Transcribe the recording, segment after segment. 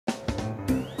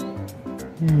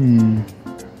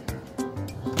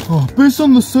Oh, based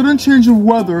on the sudden change of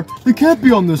weather, they can't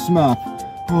be on this map.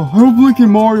 Oh, I hope Link and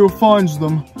Mario finds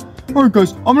them. Alright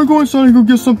guys, I'm gonna go inside and go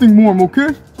get something warm,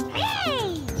 okay?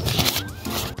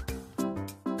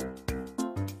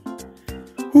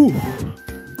 Ooh.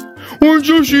 Orange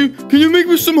Yoshi, can you make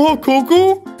me some hot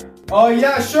cocoa? Oh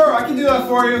yeah, sure, I can do that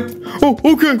for you. Oh,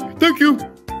 okay, thank you.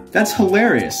 That's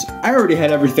hilarious. I already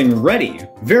had everything ready.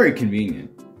 Very convenient.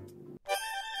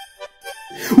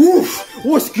 Oof!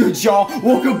 What's good, y'all?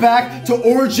 Welcome back to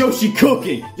Orange Yoshi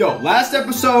Cooking. Yo, last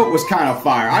episode was kind of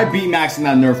fire. I beat Max in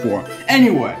that Nerf war.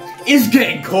 Anyway, it's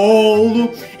getting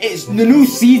cold. The new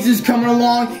season's coming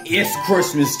along. It's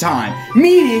Christmas time.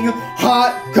 Meaning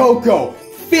hot cocoa.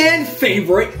 Family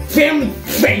favorite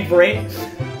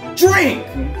drink.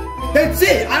 That's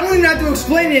it. I don't even have to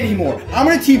explain it anymore. I'm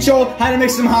gonna teach y'all how to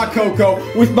make some hot cocoa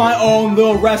with my own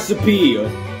little recipe.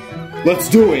 Let's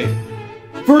do it.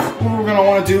 First, what we're gonna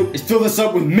want to do is fill this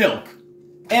up with milk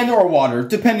and or water,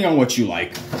 depending on what you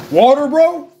like. Water,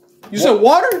 bro? You said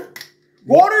water?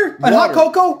 Water? And hot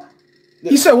cocoa?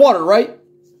 You said water, right?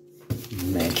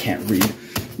 Man, can't read.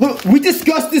 Look, we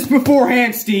discussed this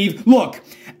beforehand, Steve. Look,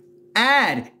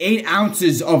 add 8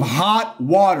 ounces of hot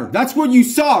water. That's what you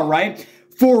saw, right?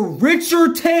 For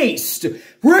richer taste,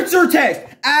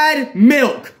 add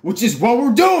milk, which is what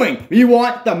we're doing. We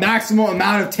want the maximum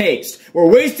amount of taste. We're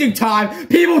wasting time.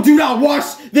 People do not watch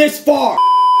this far.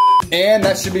 And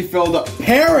that should be filled up.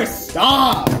 Paris,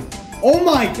 stop. Oh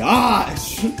my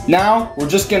gosh. Now, we're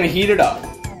just gonna heat it up.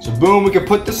 So boom, we can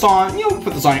put this on,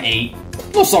 put this on 8. A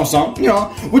little something,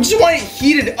 We just want it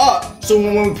heated up, so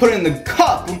when we put it in the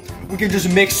cup, we can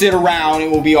just mix it around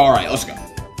and we'll be all right. Let's go.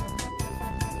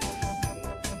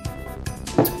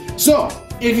 So,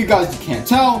 if you guys can't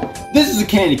tell, this is a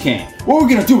candy cane. What we're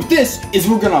gonna do with this is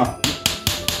we're gonna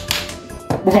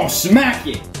smack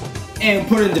it and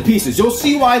put it into pieces. You'll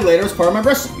see why later as part of my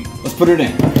recipe. Let's put it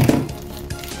in.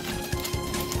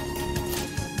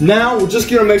 Now, we're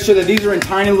just gonna make sure that these are in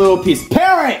tiny little pieces.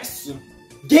 Paris!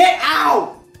 Get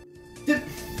out!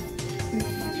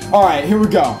 Alright, here we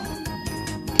go.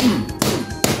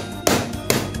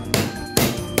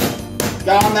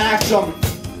 Got on the action.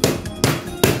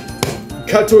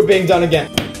 Cut to it being done again.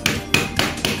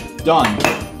 Done.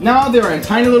 Now they're in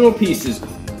tiny little pieces.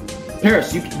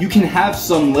 Paris, you can have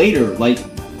some later. Like,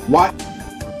 what?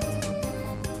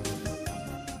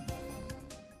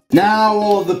 Now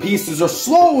all of the pieces are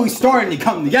slowly starting to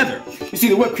come together. You see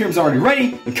the whipped cream's already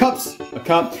ready. The cup's a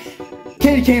cup.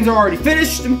 Candy canes are already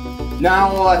finished. Now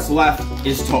all that's left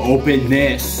is to open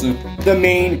this. The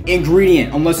main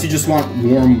ingredient, unless you just want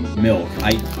warm milk.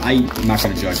 I'm not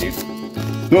gonna judge you.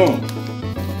 Boom.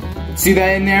 See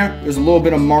that in there? There's a little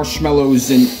bit of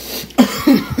marshmallows and...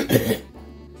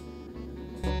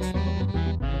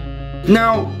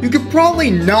 Now, you could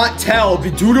probably not tell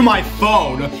due to my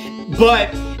phone, but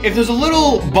if there's a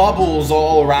little bubbles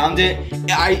all around it,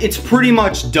 it's pretty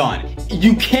much done.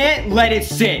 You can't let it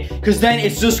sit, because then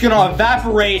it's just gonna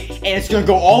evaporate and it's gonna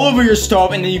go all over your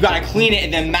stove, and then you gotta clean it,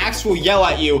 and then Max will yell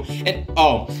at you, and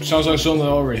oh. Sounds like something that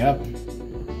already happened.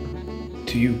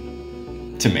 To you.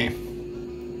 To me.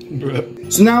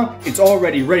 So now it's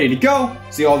already ready to go.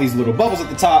 See all these little bubbles at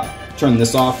the top. Turn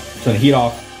this off, turn the heat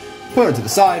off, put it to the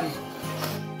side.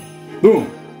 Boom.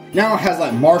 Now it has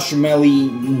like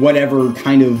marshmallowy, whatever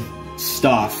kind of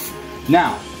stuff.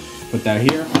 Now, put that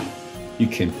here. You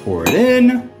can pour it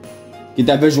in. Get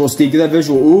that visual, Steve, get that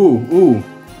visual. Ooh.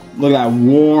 Look at that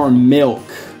warm milk.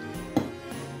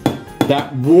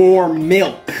 That warm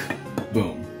milk.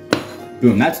 Boom.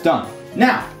 Boom, that's done.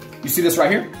 Now, you see this right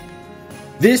here?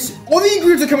 All the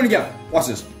ingredients are coming together. Watch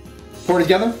this. Pour it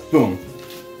together. Boom.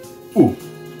 Ooh,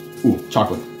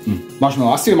 chocolate.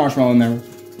 Marshmallow. I see the marshmallow in there.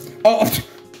 Oh,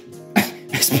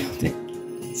 I spilled it.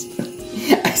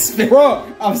 I spilled.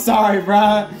 Bro, I'm sorry,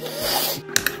 bro.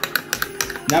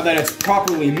 Now that it's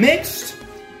properly mixed,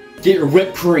 get your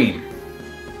whipped cream.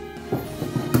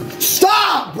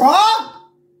 Stop, bro!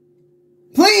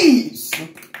 Please.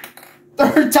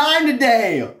 3rd time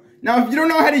today. Now, if you don't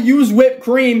know how to use whipped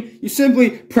cream, you simply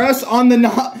press on the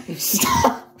knob.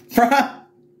 Stop, bruh.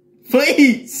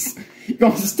 Please. You're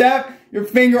gonna step your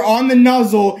finger on the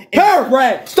nozzle and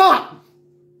spread. Stop.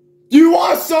 Do you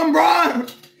want some, bruh?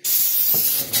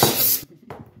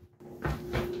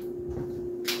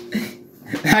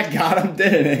 I got him,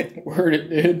 didn't it? Word, it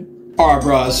did. Alright,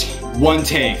 bros. One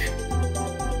take.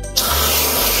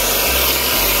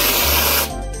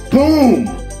 Boom.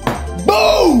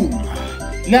 Boom.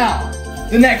 Now,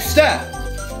 the next step.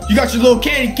 You got your little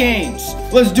candy canes.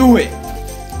 Let's do it.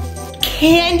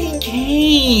 Candy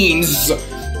canes.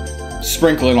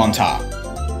 Sprinkle it on top.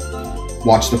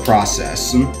 Watch the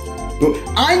process.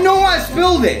 I know I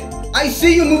spilled it. I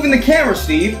see you moving the camera,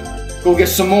 Steve. Go get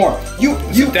some more.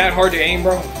 Is it that hard to aim,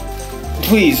 bro?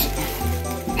 Please.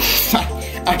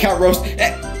 I got roast.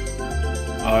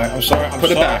 Alright, I'm sorry.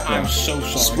 Put it back. I'm so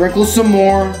sorry. Sprinkle some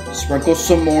more. Sprinkle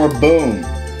some more. Boom.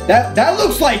 That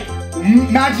looks like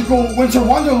magical winter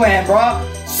wonderland, bruh.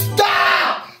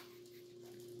 Stop!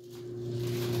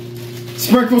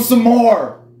 Sprinkle some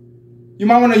more. You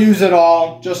might want to use it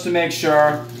all just to make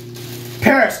sure.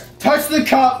 Paris, touch the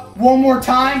cup one more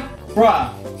time,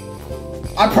 bruh.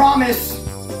 I promise.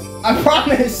 I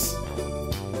promise.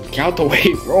 Get out the way,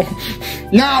 bro.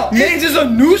 Now, Mans is a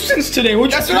nuisance today.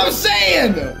 That's what I'm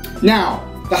saying. Now,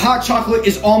 the hot chocolate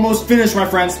is almost finished, my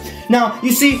friends. Now,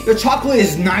 you see, the chocolate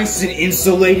is nice and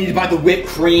insulated by the whipped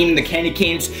cream and the candy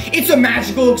canes. It's a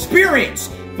magical experience,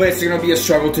 but it's gonna be a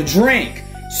struggle to drink.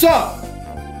 So,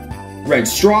 red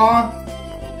straw,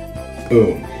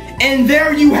 boom. And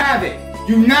there you have it.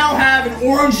 You now have an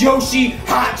orange Yoshi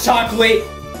hot chocolate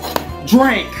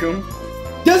drink.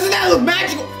 Doesn't that look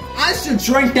magical? I should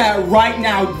drink that right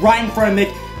now, right in front of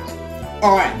Mick.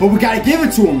 Alright, but we gotta give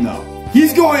it to him though.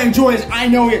 He's going to enjoy this. I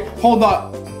know it. Hold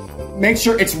up. Make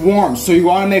sure it's warm, so you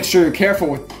want to make sure you're careful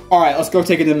with. Alright, let's go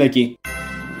take it to Mickey.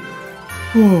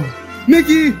 Oh,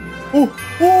 Mickey! Oh,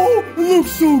 it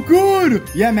looks so good!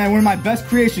 Yeah, man, one of my best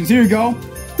creations. Here you go.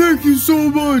 Thank you so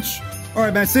much!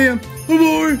 Alright, man, see ya.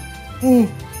 Bye-bye!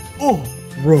 Oh,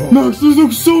 bro. Max, this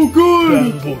looks so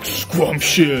good! That looks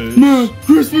scrumptious. Man,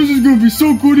 Christmas is gonna be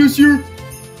so good this year!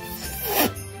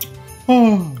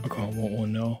 Oh. I can't want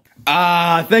one now.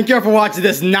 Thank you all for watching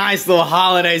this nice little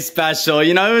holiday special.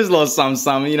 You know, it was a little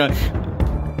something, you know.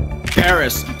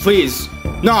 Paris, please.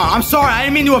 No, I'm sorry, I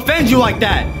didn't mean to offend you like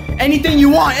that. Anything you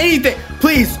want, anything.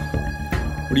 Please.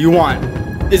 What do you want?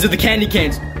 Is it the candy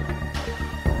canes?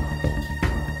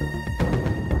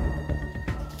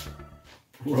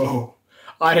 Bro,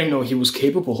 I didn't know he was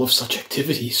capable of such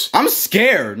activities. I'm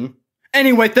scared.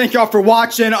 Anyway, thank y'all for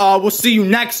watching. We'll see you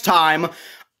next time.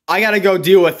 I gotta go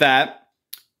deal with that.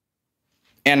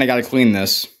 And I gotta clean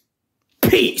this.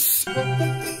 Peace!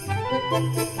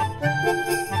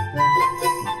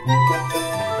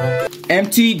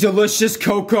 Empty delicious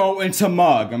cocoa into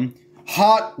mug.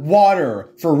 Hot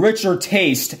water for richer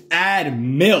taste. Add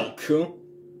milk.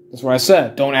 That's what I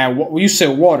said. Don't add what you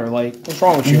said water. Like, what's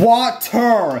wrong with you?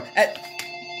 Water.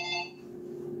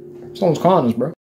 Someone's calling us, bro.